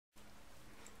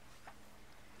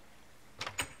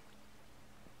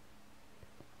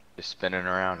Just spinning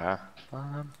around, huh?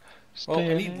 Well,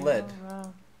 I need lead.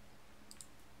 Around.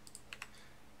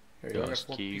 Here, you got Just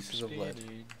 4 keep pieces of lead.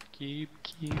 spinning, keep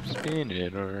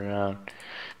spinning around.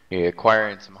 You're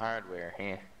acquiring some hardware,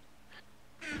 huh?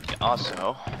 You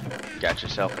also got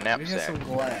yourself a We have knapsack. some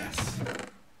glass.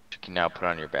 You can now put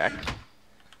on your back.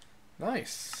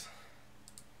 Nice.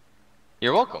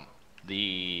 You're welcome.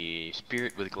 The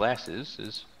spirit with glasses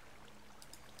is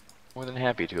more than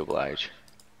happy to oblige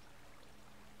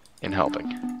in helping.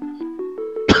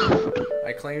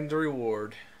 I claimed the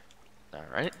reward.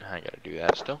 Alright, I gotta do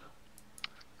that still.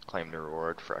 Claim the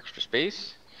reward for extra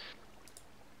space.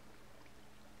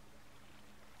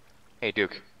 Hey,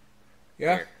 Duke.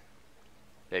 Yeah? Here.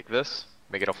 Take this.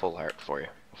 Make it a full heart for you.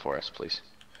 For us, please.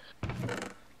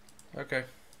 Okay.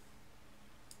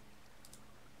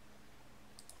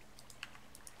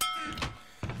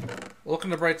 Look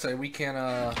on the bright side, we can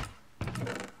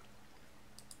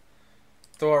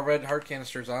throw our red heart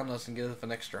canisters on us and give us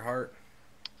an extra heart.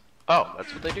 Oh,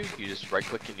 that's what they do? You just right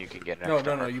click and you can get an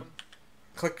extra No, heart. you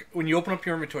click, when you open up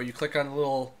your inventory, you click on the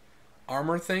little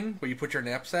armor thing where you put your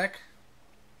knapsack,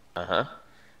 Uh-huh.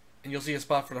 and you'll see a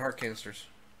spot for the heart canisters.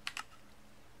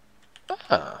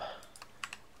 Ah.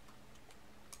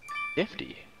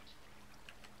 Nifty.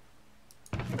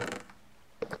 I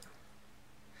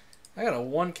got a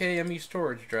 1K ME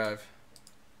storage drive.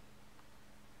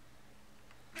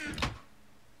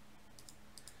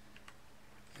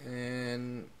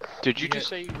 And Did you just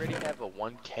say you already have a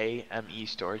 1K ME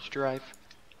storage drive?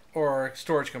 or a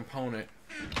storage component.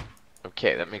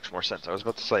 Okay, that makes more sense. I was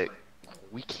about to say,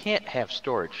 we can't have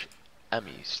storage,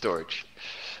 ME storage,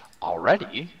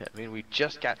 already. I mean, we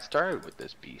just got started with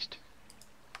this beast.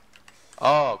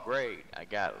 Oh, great. I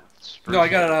got it. No, I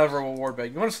got it out of a reward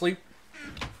bag. You want to sleep?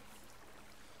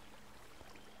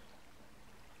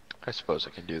 I suppose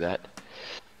I can do that.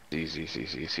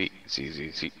 Z.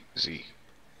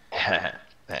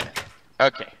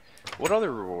 Okay. What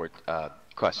other reward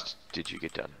quests did you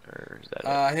get done, or is that it?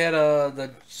 I had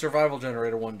the survival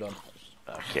generator one done.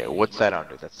 Okay, what's that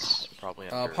under? That's probably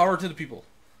under Power to the people.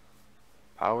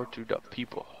 power to the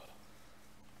people.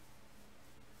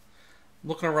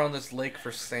 Looking around this lake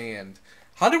for sand.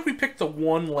 How did we pick the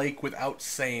one lake without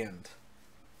sand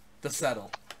to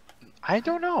settle? I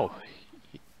don't know.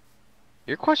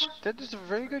 Your question, that is a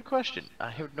very good question.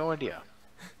 I have no idea.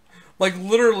 Like,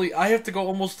 literally, I have to go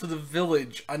almost to the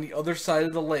village on the other side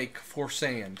of the lake for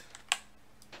sand.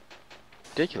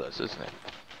 Ridiculous, isn't it?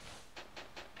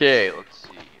 Okay, let's see.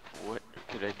 What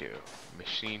could I do?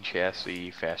 Machine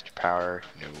chassis, faster power,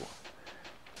 no.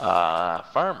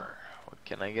 Farmer. What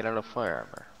can I get out of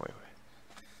farmer? Wait.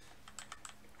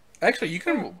 Actually, you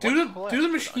can Oh, do what's the the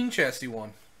machine chassis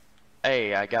one.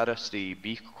 Hey, I got us the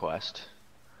beef quest.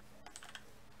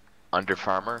 Under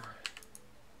farmer.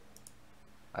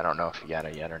 I don't know if you got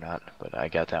it yet or not, but I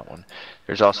got that one.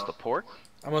 There's also the pork,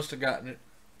 I must have gotten it.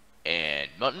 and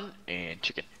mutton, and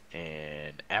chicken,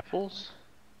 and apples.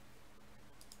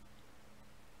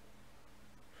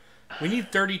 We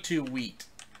need 32 wheat.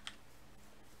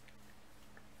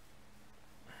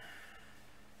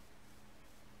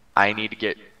 I need to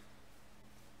get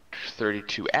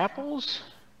 32 apples.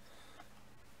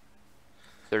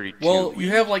 32 Well, wheat,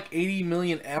 you have like 80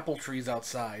 million apple trees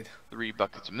outside. 3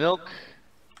 buckets of milk,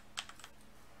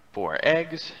 4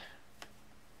 eggs,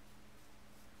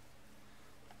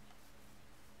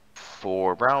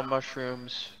 4 brown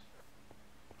mushrooms,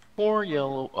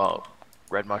 4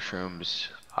 red mushrooms,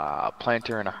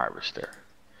 planter, and a harvester.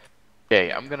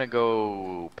 Okay, I'm gonna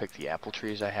go pick the apple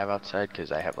trees I have outside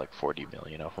because I have like 40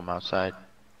 million of them outside.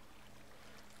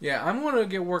 Yeah, I'm going to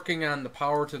get working on the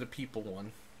power to the people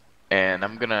one. And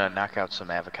I'm gonna knock out some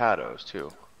avocados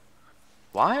too.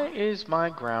 Why is my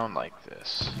ground like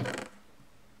this?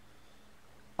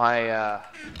 Okay,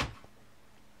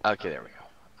 there we go.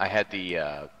 I had the,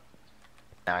 now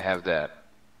I have that.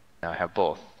 Now I have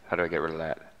both. How do I get rid of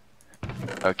that?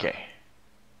 Okay.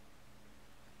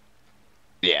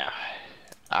 Yeah.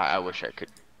 I wish I could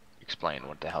explain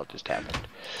what the hell just happened.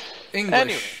 English,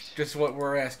 Anyways. just what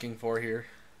we're asking for here.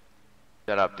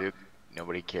 Shut up, Duke.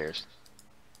 Nobody cares.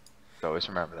 Always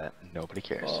remember that. Nobody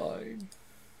cares. Fine.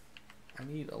 I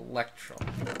need electrum.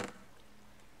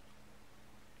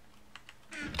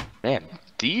 Man,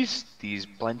 these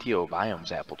Blentio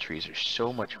Biomes apple trees are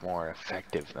so much more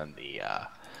effective than the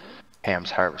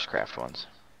Ham's Harvest Craft ones.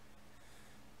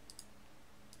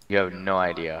 You have no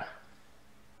idea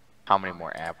how many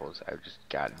more apples I've just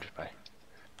gotten just by.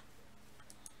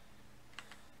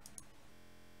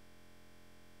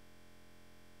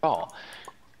 Oh,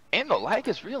 and the lag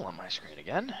is real on my screen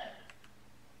again.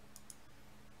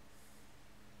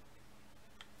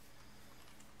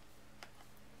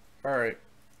 All right.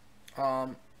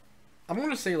 I'm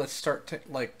gonna say let's start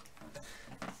like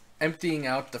emptying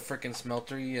out the frickin'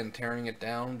 smeltery and tearing it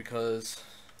down because,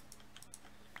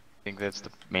 I think that's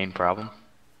the main problem.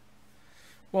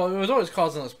 well, it was always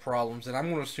causing us problems, and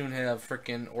I'm gonna soon have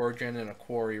frickin' Origin and a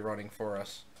quarry running for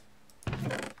us.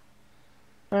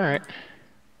 All right.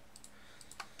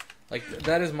 Like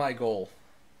that is my goal.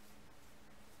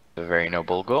 A very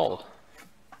noble goal.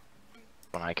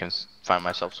 One I can find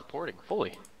myself supporting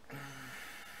fully.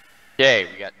 Yay,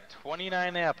 we got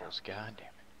 29 apples. God damn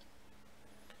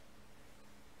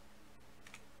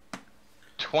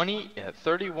it.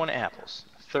 31 apples.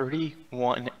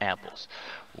 31 apples.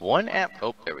 One app.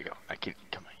 Oh, there we go. I can.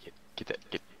 Come on, get that.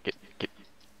 Get.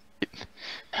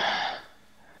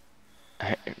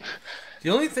 The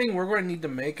only thing we're going to need to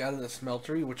make out of the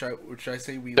smeltery, which I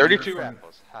say we 32 leave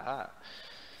apples. Haha.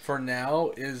 for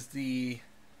now, is the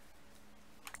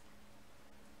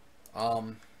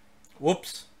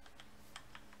whoops.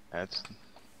 That's.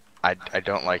 I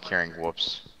don't like hearing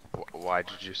whoops. Why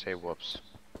did you say whoops?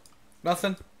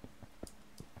 Nothing.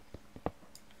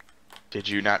 Did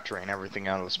you not drain everything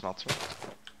out of the smelter?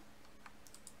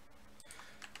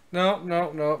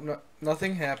 No.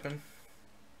 Nothing happened.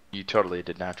 You totally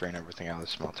did not drain everything out of the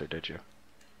smelter, did you?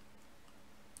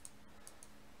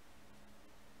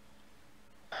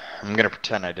 I'm gonna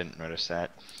pretend I didn't notice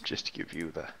that, just to give you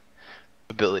the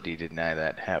ability to deny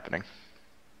that happening.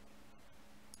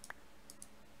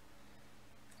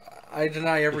 I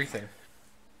deny everything.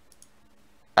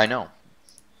 I know.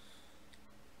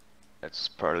 That's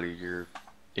part of your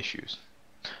issues.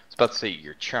 I was about to say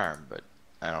your charm, but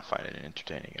I don't find it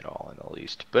entertaining at all in the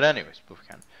least. But anyways, moving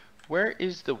on. Where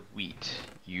is the wheat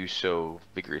you so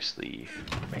vigorously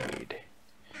made?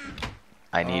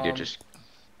 I need to just...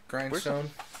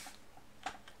 Grindstone.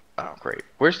 Oh, great.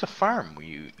 Where's the farm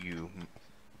you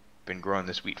been growing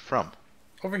this wheat from?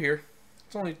 Over here.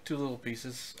 It's only 2 little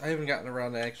pieces. I haven't gotten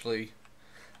around to actually...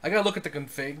 I gotta look at the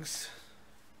configs.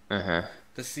 Uh-huh.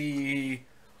 To see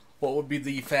what would be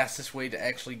the fastest way to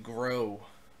actually grow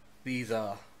these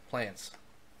plants.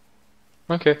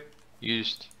 Okay. You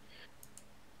just...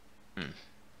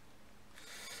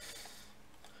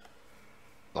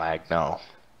 Lag, no.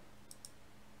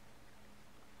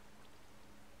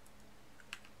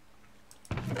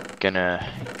 Gonna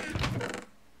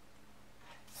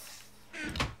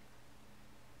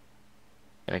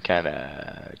kind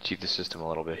of cheat the system a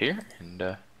little bit here,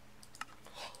 and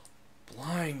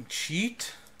Blind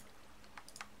cheat?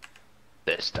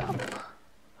 this time.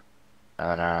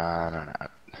 No.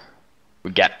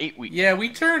 We got 8 wheat. Yeah, we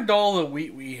turned all the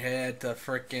wheat we had to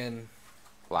frickin'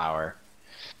 Flour.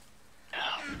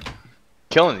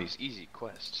 Killing these easy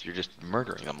quests. You're just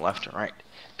murdering them left and right.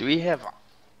 Do we have...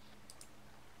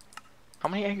 How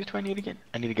many eggs do I need again?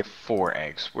 I need to get 4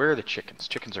 eggs. Where are the chickens?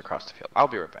 Chickens are across the field. I'll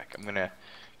be right back. I'm gonna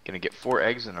get 4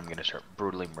 eggs, and I'm gonna start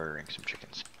brutally murdering some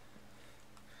chickens.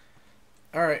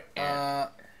 Alright, And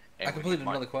I completed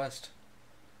another quest.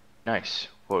 Nice.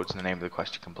 What was the name of the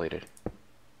quest you completed?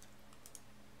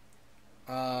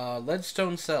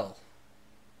 Leadstone Cell.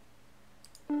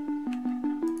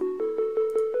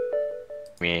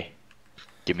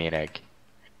 Give me an egg.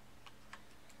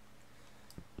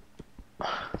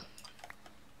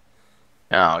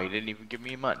 No, he didn't even give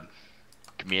me a mutton.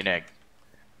 Give me an egg.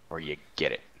 Or you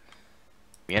get it.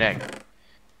 Give me an egg.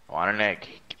 I want an egg.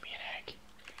 Give me an egg.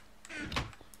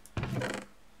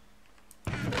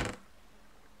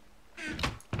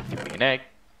 Give me an egg.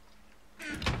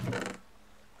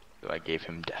 So I gave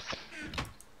him death.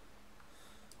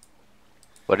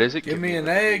 What is it? Give me an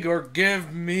egg or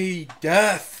give me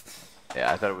death.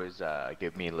 Yeah, I thought it was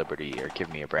give me liberty or give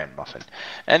me a bran muffin.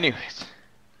 Anyways.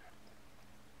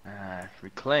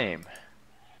 Reclaim.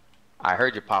 I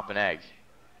heard you pop an egg.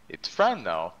 Its friend,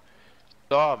 though,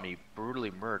 saw me brutally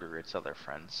murder its other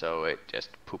friend, so it just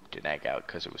pooped an egg out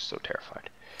because it was so terrified.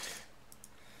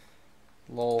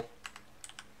 Lol.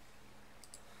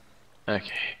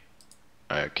 Okay.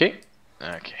 I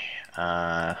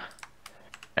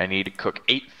need to cook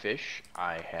 8 fish.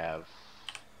 I have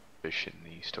fish in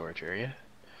the storage area.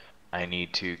 I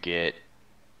need to get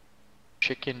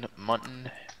chicken,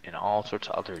 mutton, and all sorts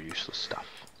of other useless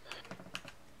stuff.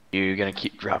 You gonna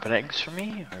keep dropping eggs for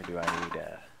me, or do I need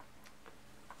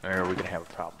or are we gonna have a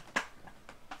problem?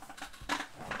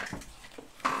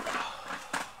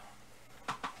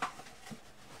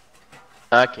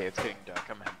 Okay, it's getting dark.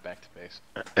 I'm heading back to base.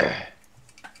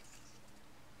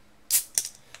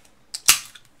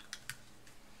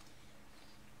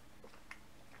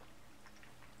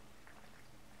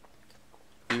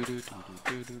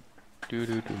 So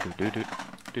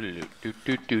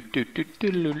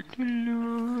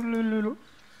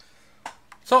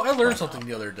I learned something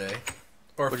the other day.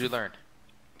 Or What'd you learn?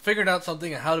 figured out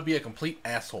something on how to be a complete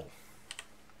asshole.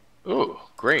 Ooh,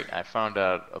 great. I found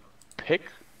out an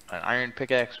iron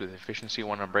pickaxe with efficiency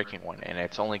 1 on breaking 1, and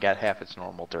it's only got half its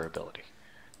normal durability.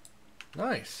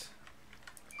 Nice.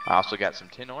 I also got some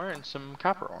tin ore and some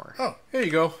copper ore. Oh, here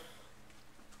you go.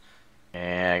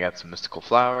 And I got some mystical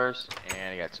flowers,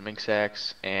 and I got some ink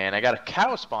sacs, and I got a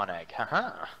cow spawn egg.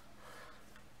 Haha.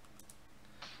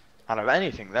 Out of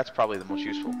anything, that's probably the most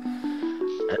useful.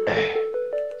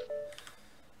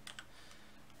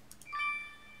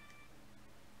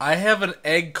 I have an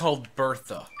egg called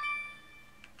Bertha.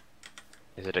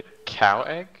 Is it a cow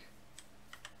egg?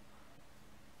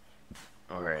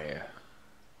 Or a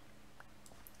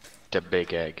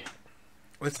big egg?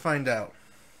 Let's find out.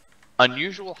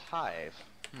 Unusual hive.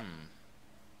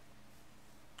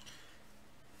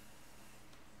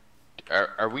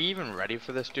 Are we even ready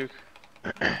for this, Duke?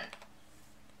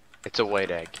 It's a white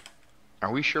egg.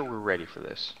 Are we sure we're ready for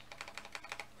this?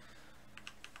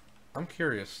 I'm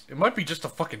curious. It might be just a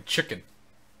fucking chicken.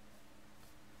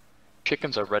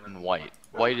 Chickens are red and white.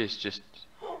 White is just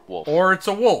wolf. Or it's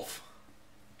a wolf.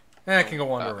 I can go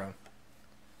wander around.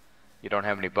 You don't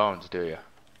have any bones, do you?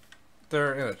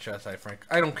 They're in a chest, I think.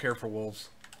 I don't care for wolves.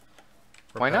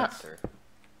 Or Why not, pets. sir?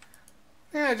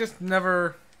 Yeah, I just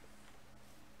never...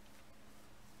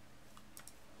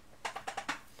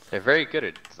 They're very good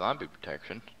at zombie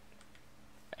protection.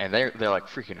 And they're like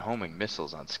freaking homing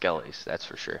missiles on skellies, that's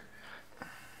for sure.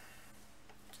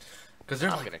 Because they're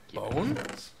I'm like gonna keep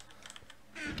bones?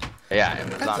 Yeah,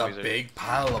 and the That's zombies a are... big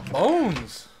pile of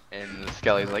bones. And the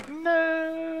skelly's like,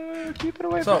 no, keep it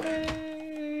away So- from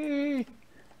me.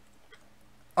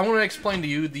 I want to explain to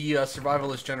you the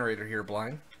survivalist generator here,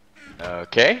 Blind.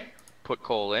 Okay, put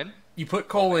coal in. You put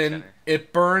coal in, Center.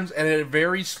 it burns at a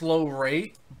very slow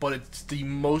rate, but it's the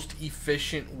most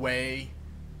efficient way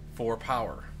for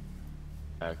power.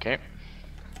 Okay.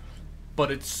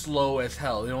 But it's slow as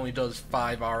hell. It only does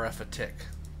 5 RF a tick.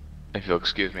 If you'll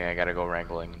excuse me, I gotta go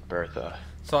wrangling Bertha.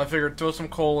 So I figured throw some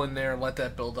coal in there and let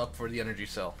that build up for the energy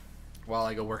cell while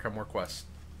I go work on more quests.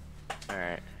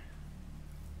 Alright.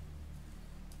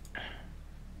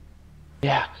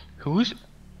 Yeah, who's...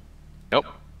 Nope.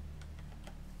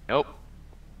 Nope.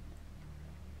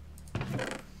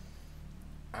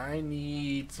 I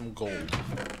need some gold.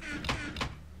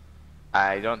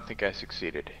 I don't think I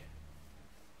succeeded.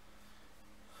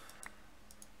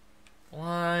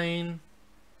 Line.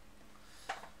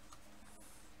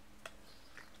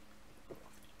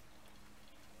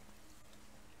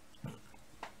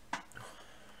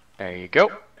 There you go.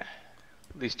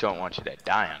 At least don't want you to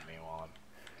die on me while I'm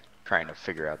trying to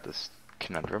figure out this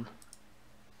conundrum.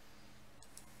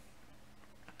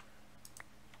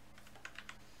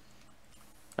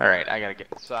 Alright, I gotta get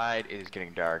inside. It is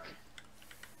getting dark.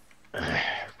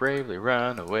 Bravely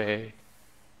run away.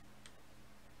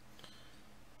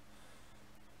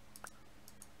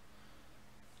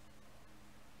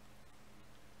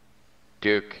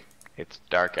 Duke, it's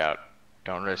dark out.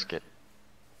 Don't risk it.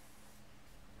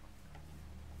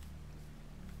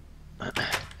 Alright,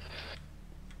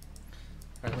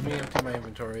 let me empty my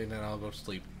inventory and then I'll go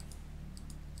sleep.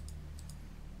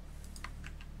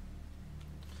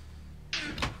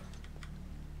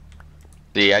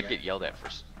 See, I'd get yelled at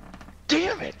first.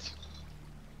 Damn it!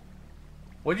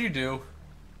 What'd you do?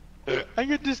 I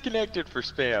get disconnected for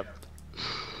spam. I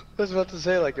was about to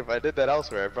say, like, if I did that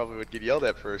elsewhere, I probably would get yelled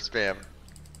at for spam.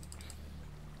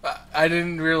 I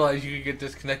didn't realize you could get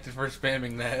disconnected for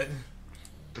spamming that.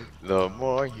 The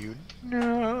more you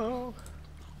know.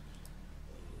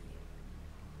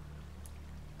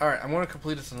 Alright, I'm going to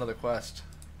complete us another quest.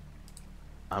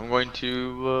 I'm going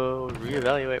to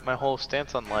reevaluate my whole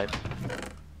stance on life.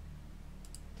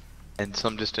 In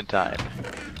some distant time.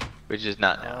 Which is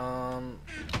not now.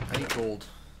 I need gold.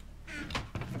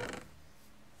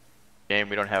 Game,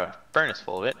 we don't have a furnace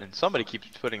full of it, and somebody keeps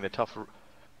putting the tough...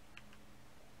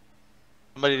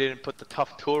 Somebody didn't put the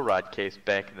tough tool rod case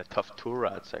back in the tough tool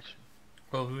rod section.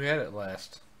 Well, who had it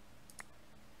last?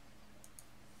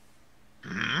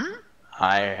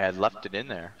 I had left it in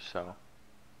there, so...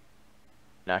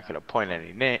 Not gonna point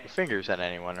any fingers at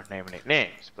anyone or name any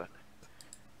names, but...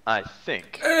 I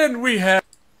think... And we have...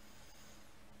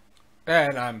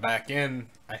 And I'm back in,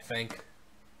 I think.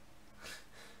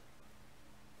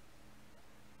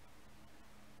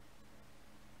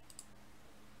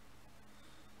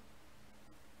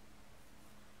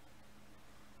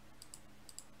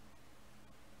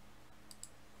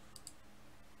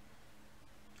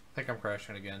 I think I'm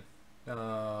crashing again.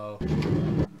 No.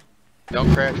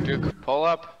 Don't crash, Duke. Pull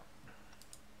up.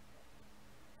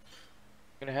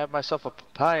 I'm gonna have myself a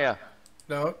papaya.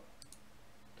 No.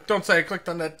 Don't say I clicked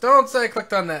on that. Don't say I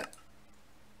clicked on that.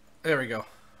 There we go.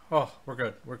 Oh, we're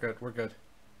good. We're good. We're good.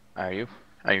 Are you?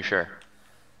 Are you sure?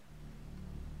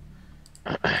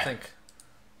 I think.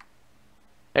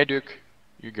 Hey, Duke.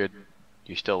 You good?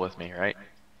 You still with me, right?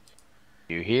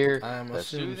 You hear I'm the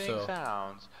assuming soothing so.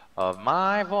 sounds of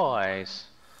my voice.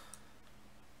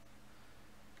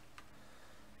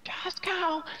 Just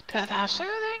go to the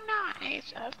soothing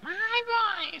noise of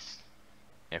my voice.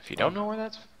 If you don't know where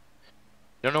that's,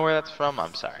 from,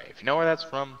 I'm sorry. If you know where that's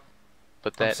from,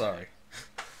 put that I'm sorry. in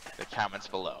the comments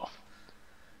below.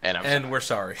 And We're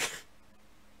sorry.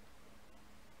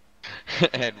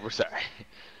 and we're sorry.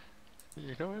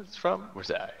 You know where it's from? We're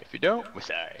sorry. If you don't, we're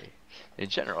sorry. In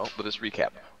general, let us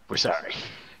recap. We're sorry.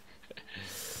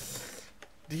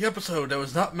 The episode that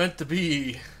was not meant to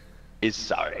be Is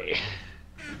sorry.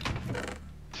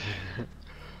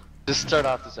 Just start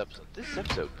off this episode. This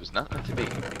episode was not meant to be.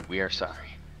 We are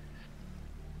sorry.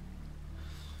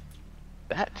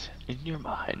 That in your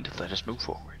mind, let us move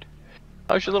forward.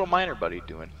 How's your little miner buddy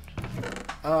doing?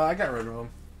 I got rid of him.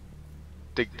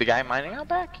 The guy mining out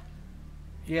back?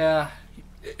 Yeah.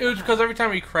 It was because every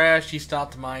time he crashed, he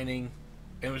stopped mining.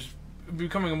 It was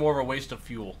becoming more of a waste of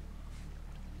fuel.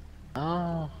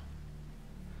 Oh.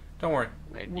 Don't worry.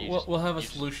 And We'll have a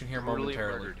solution here brutally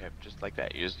momentarily. murdered him just like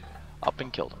that. You just up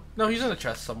and killed him. No, he's in the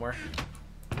chest somewhere.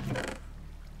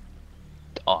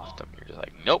 Off them. You're just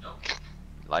like, nope.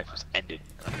 Life is ended.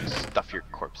 Stuff your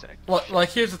corpse in it. Well, like,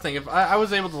 here's the thing. If I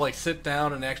was able to, like, sit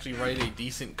down and actually write a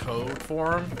decent code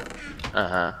for him.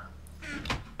 Uh-huh.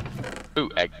 Ooh,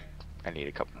 egg. I need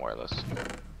a couple more of those.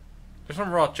 There's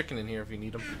some raw chicken in here if you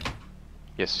need them.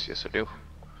 Yes, yes I do.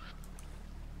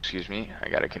 Excuse me, I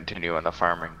gotta continue on the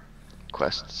farming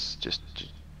quests. Just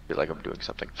feel like I'm doing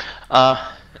something.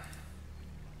 Well,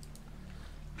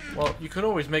 you could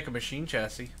always make a machine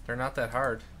chassis. They're not that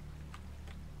hard.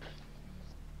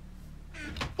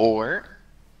 Or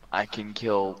I can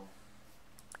kill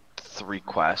 3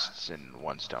 quests in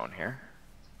 1 stone here.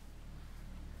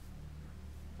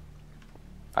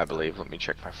 I believe. Let me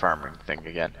check my farming thing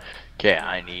again. Okay,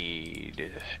 I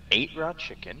need 8 raw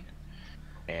chicken,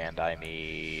 and I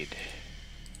need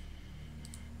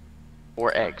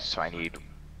 4 eggs. So I need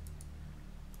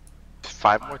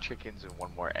 5 more chickens and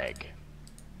 1 more egg.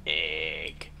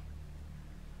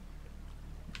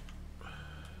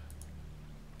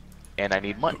 And I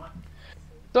need money.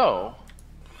 So,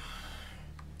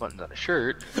 buttons on a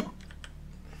shirt.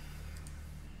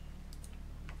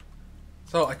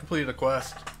 So, I completed a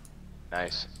quest.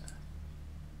 Nice.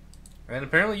 And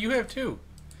apparently you have too.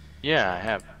 Yeah, I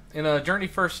have. In a Journey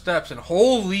First Steps, and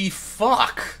holy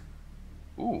fuck!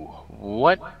 Ooh,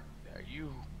 what are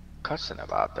you cussing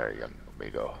about there, young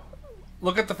amigo?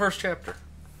 Look at the first chapter.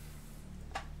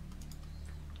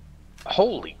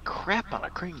 Holy crap on a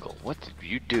Kringle, what did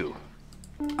you do?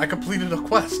 I completed a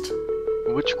quest.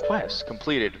 Which quest?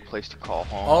 Completed, place to call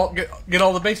home. Get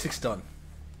all the basics done.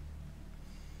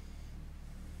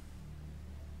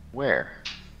 Where?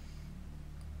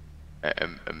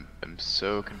 I'm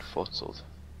so confuzzled.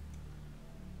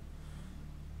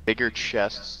 Bigger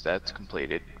chests, that's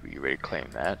completed. We already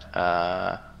claimed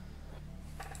that.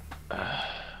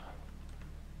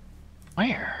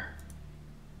 Where?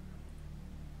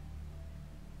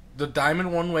 The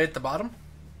diamond one way at the bottom?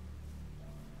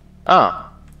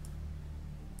 Oh.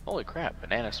 Holy crap,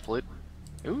 banana split.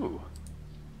 Ooh.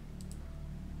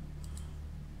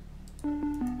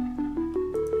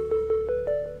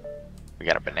 We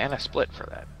got a banana split for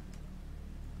that.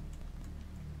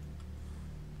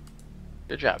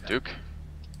 Good job, Duke.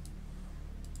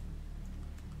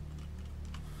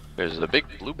 There's the big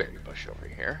blueberry bush over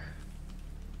here.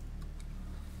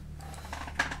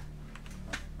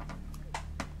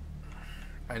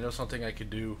 I know something I could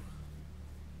do.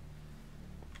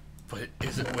 But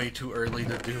is it way too early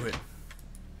to do it?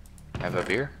 Have a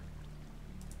beer?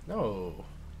 No.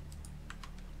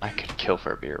 I could kill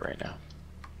for a beer right now.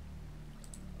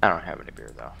 I don't have any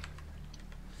beer though.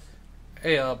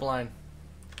 Hey, Blind.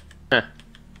 Huh.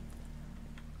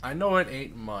 I know it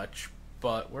ain't much,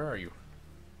 but where are you?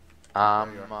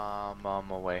 I'm on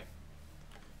my way.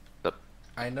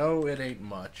 I know it ain't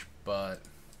much, but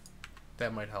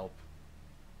that might help.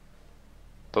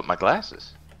 Put my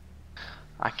glasses.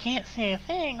 I can't see a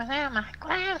thing without my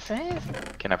glasses.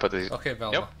 Can I put these? Okay,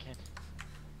 Velma. Nope. Can't.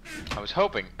 I was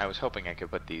hoping I could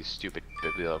put these stupid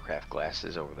bibliocraft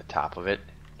glasses over the top of it,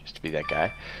 just to be that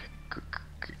guy.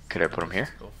 Could I put them here?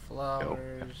 Go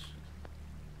flowers.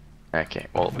 Nope. Okay.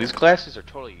 Well, these glasses are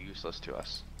totally useless to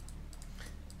us.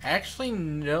 Actually,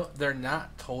 no, they're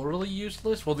not totally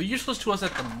useless. Well, they're useless to us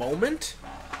at the moment,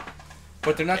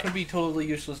 but they're not going to be totally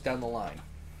useless down the line.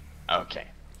 Okay.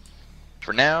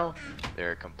 For now,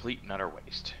 they're a complete and utter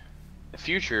waste. In the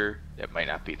future, that might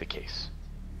not be the case.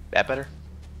 That better?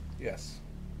 Yes.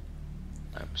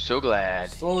 I'm so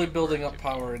glad. Slowly building up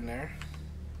power in there.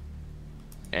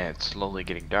 And it's slowly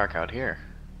getting dark out here.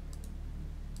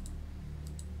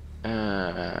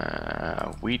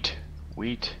 Wheat.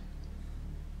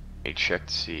 Let me check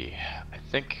to see. I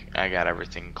think I got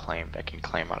everything claimed. I can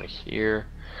claim out of here.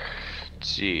 Let's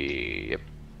see. Yep.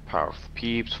 Powerful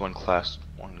peeps. One quest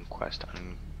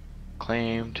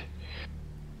unclaimed.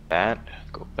 That.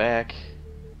 Go back.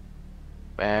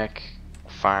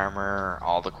 Farmer.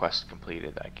 All the quests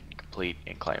completed. I can complete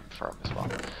and claim from as well.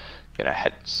 Gonna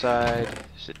head inside.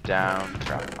 Sit down.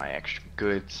 Drop my extra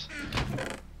goods.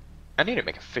 I need to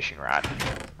make a fishing rod.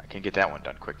 I can get that one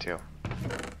done quick too.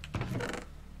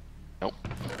 Nope.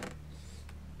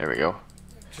 There we go.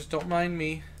 Just don't mind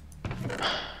me.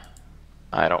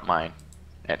 I don't mind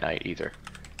at night either.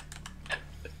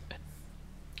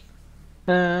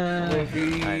 I'm gonna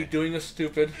be doing a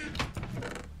stupid.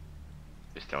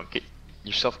 Just don't get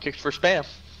yourself kicked for spam.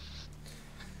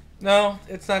 No,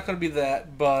 it's not gonna be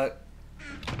that, but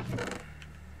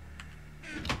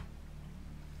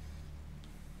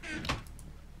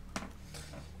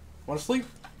wanna sleep?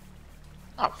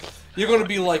 Oh, You're gonna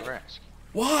be like,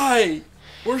 why?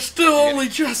 We're still only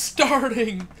just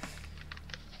starting.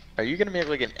 Are you gonna make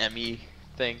like an Emmy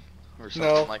thing or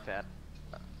something like that?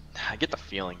 I get the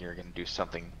feeling you're gonna do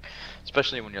something,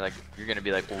 especially when you're gonna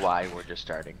be like, why we're just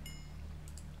starting.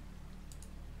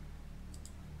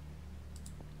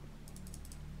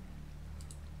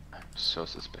 I'm so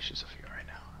suspicious of you right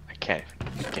now. I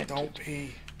can't Don't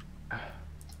be.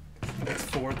 It's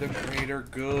for the greater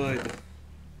good.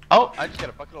 Oh, I just got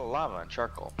a bucket of lava and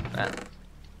charcoal.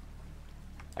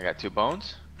 I got 2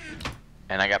 bones,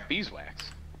 and I got beeswax.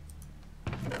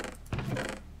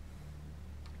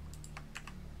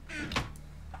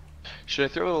 Should I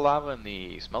throw the lava in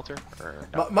the smelter, or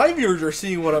no? My viewers are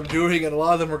seeing what I'm doing, and a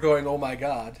lot of them are going, "Oh my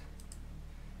god."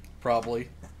 Probably.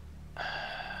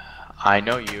 I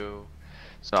know you,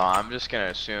 so I'm just gonna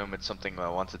assume it's something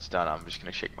that once it's done, I'm just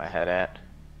gonna shake my head at.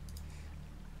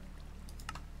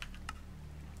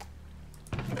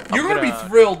 You're gonna be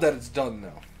thrilled that it's done,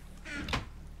 though.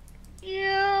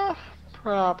 Yeah,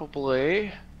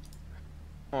 probably.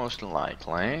 Most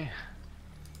likely.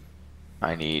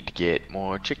 I need to get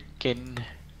more chicken.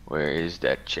 Where is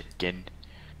that chicken?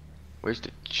 Where's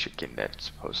the chicken that's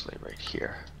supposedly right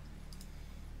here?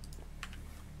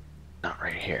 Not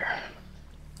right here.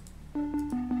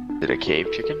 Is it a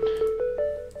cave chicken?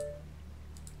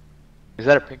 Is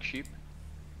that a pink sheep?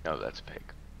 No, that's a pig.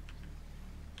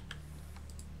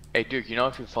 Hey Duke, you know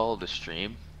if you follow the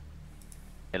stream,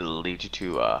 it'll lead you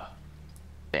to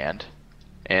sand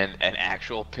and an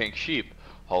actual pink sheep.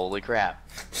 Holy crap.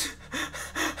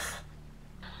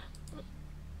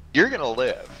 You're gonna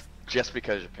live just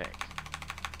because you're pink.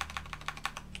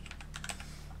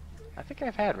 I think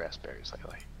I've had raspberries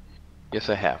lately. Yes,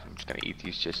 I have. I'm just gonna eat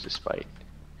these just to spite.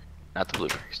 Not the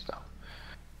blueberries, though.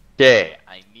 Okay,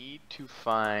 I need to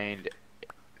find...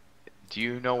 Do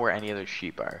you know where any other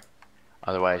sheep are?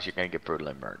 Otherwise, you're gonna get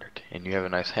brutally murdered. And you have a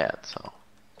nice hat, so...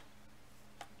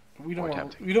 We don't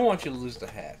want you to lose the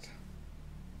hat.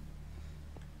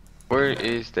 Where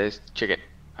is this chicken?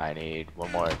 I need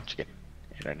one more chicken.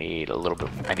 And I need a little bit...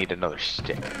 I need another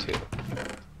stick, too.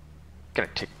 Gonna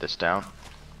take this down.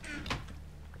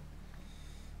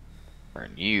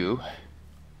 Burn you.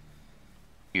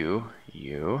 You.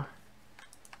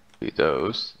 Do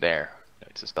those. There.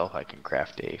 It's a stealth. I can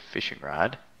craft a fishing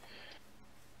rod.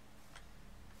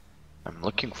 I'm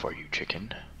looking for you,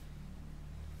 chicken.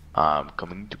 I'm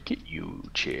coming to get you,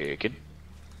 chicken.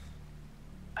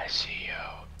 I see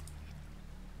you.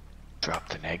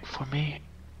 Dropped an egg for me.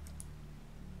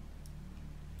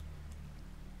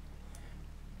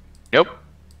 Nope.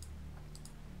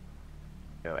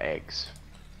 No eggs.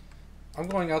 I'm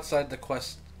going outside the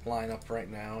quest lineup right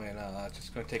now and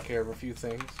just going to take care of a few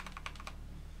things.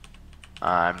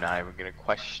 I'm not even going to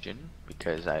question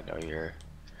because I know your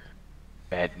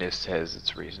madness has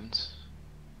its reasons.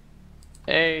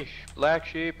 Hey, black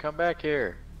sheep, come back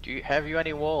here. Have you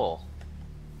any wool?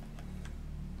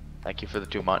 Thank you for the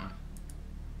 2 mutton.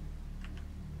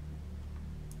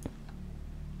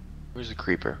 Where's the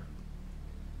creeper?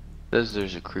 Says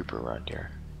there's a creeper around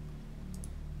here.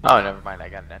 Oh, never mind. I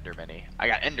got an ender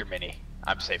mini.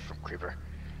 I'm safe from creeper.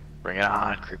 Bring it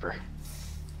on, creeper.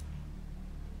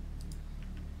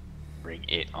 Bring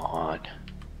it on.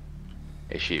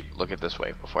 Hey sheep, look at this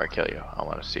way before I kill you. I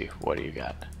want to see what do you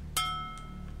got.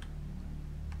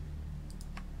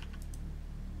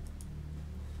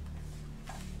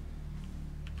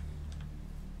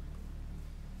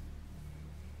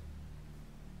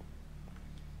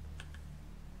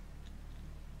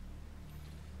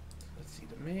 Let's see,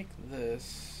 to make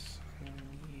this, I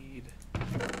need...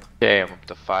 Okay, I'm up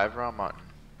to 5 raw mutton.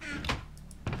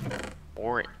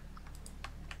 4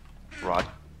 raw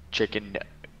chicken,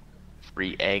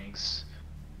 3 eggs,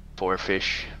 4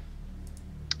 fish,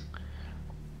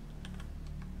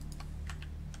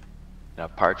 and a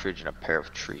partridge and a pair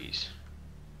of trees.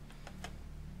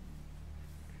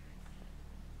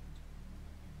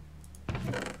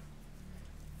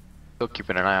 Still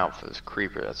keeping an eye out for this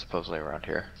creeper that's supposedly around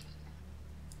here.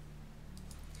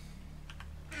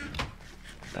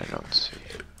 I don't see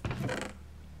it.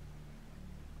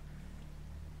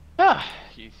 Ah,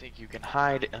 you think you can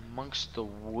hide amongst the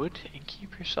wood and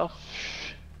keep yourself?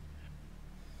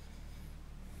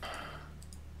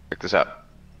 Check this out.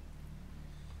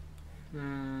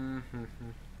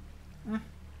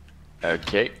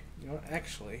 Okay. You know what,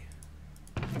 actually...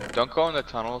 Don't go in the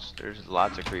tunnels. There's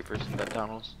lots of creepers in the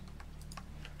tunnels.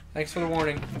 Thanks for the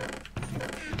warning.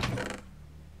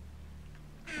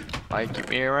 Why keep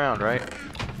me around, right?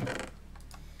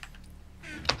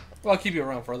 Well, I'll keep you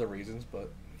around for other reasons,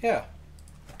 but yeah.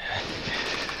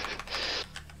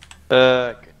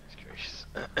 Goodness gracious.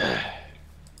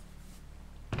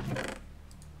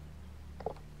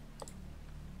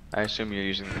 I assume you're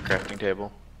using the crafting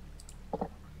table.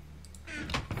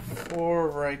 For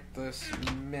right this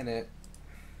minute.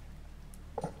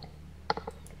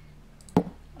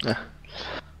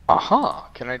 Aha!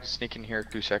 Can I just sneak in here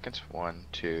 2 seconds? 1,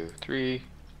 2, 3.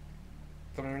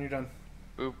 Tell me when you're done.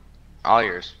 Oop. All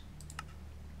yours.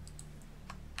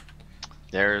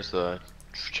 There's the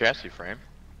chassis frame.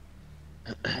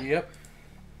 Yep.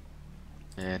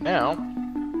 And now...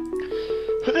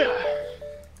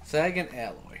 Sag and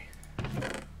alloy.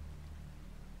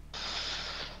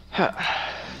 Some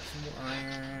more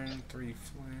iron, 3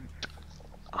 flint.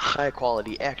 High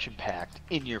quality, action packed,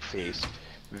 in your face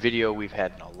video we've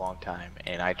had in a long time,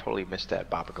 and I totally missed that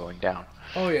Baba going down.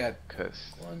 Oh yeah.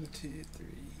 'Cause 1, 2, 3.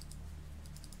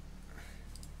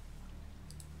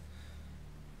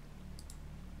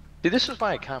 see, this is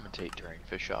why I commentate during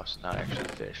fish offs and not actually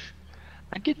fish.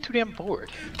 I get too damn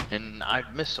bored, and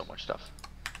I've missed so much stuff.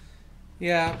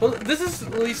 Yeah, but this is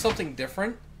at least something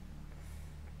different.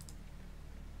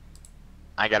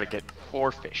 I gotta get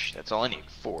 4 fish. That's all I need.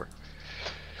 4.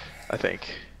 I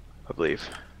think. I believe.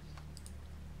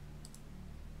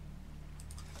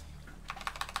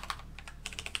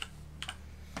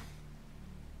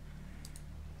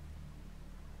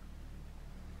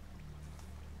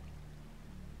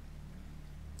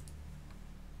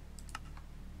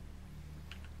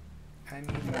 I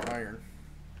need more iron.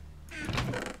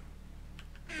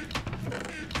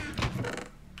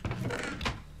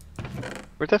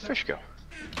 Where'd that fish go?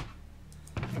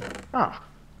 Oh.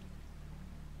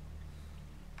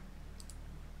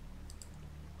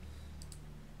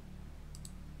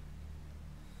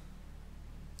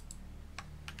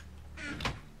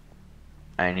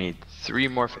 I need 3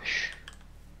 more fish.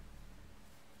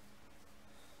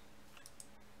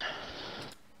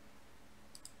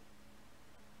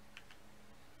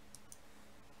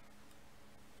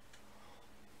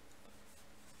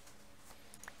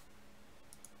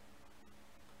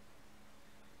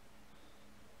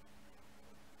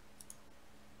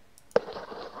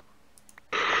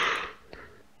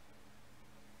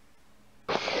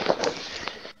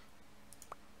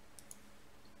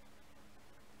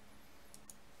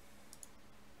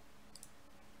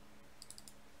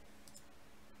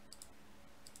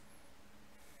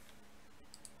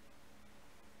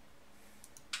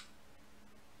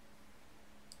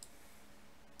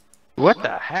 What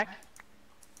the heck?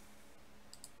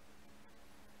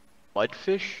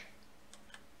 Mudfish?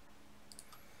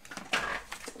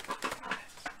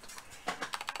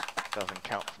 Doesn't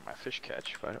count for my fish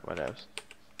catch, but whatever.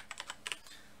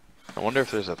 I wonder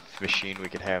if there's a machine we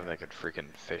could have that could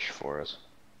freaking fish for us.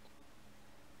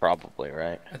 Probably,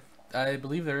 right? I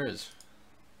believe there is.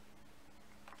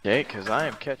 Okay, because I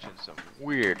am catching some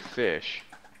weird fish.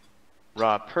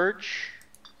 Raw perch.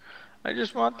 I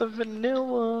just want the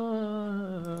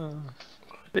vanilla.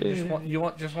 You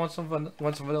want some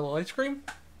vanilla ice cream?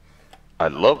 I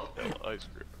love vanilla ice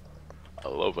cream. I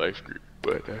love ice cream,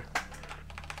 but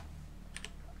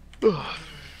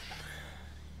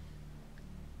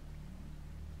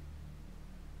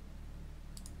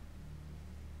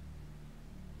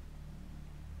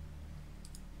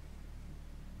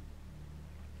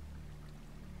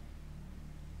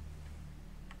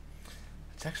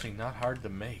It's actually not hard to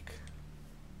make.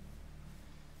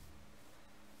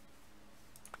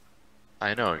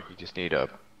 I know, you just need a...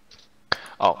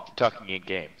 Oh, talking in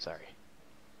game, sorry.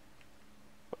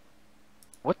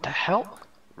 What the hell?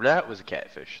 That was a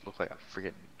catfish. Looked like a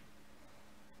friggin'...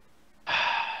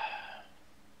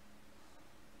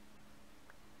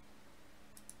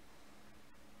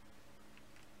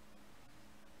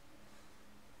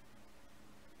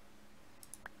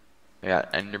 We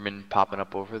got Enderman popping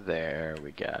up over there.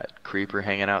 We got Creeper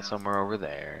hanging out somewhere over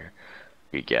there.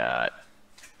 We got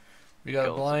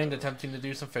a blind attempting to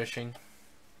do some fishing.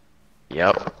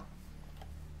 Yep.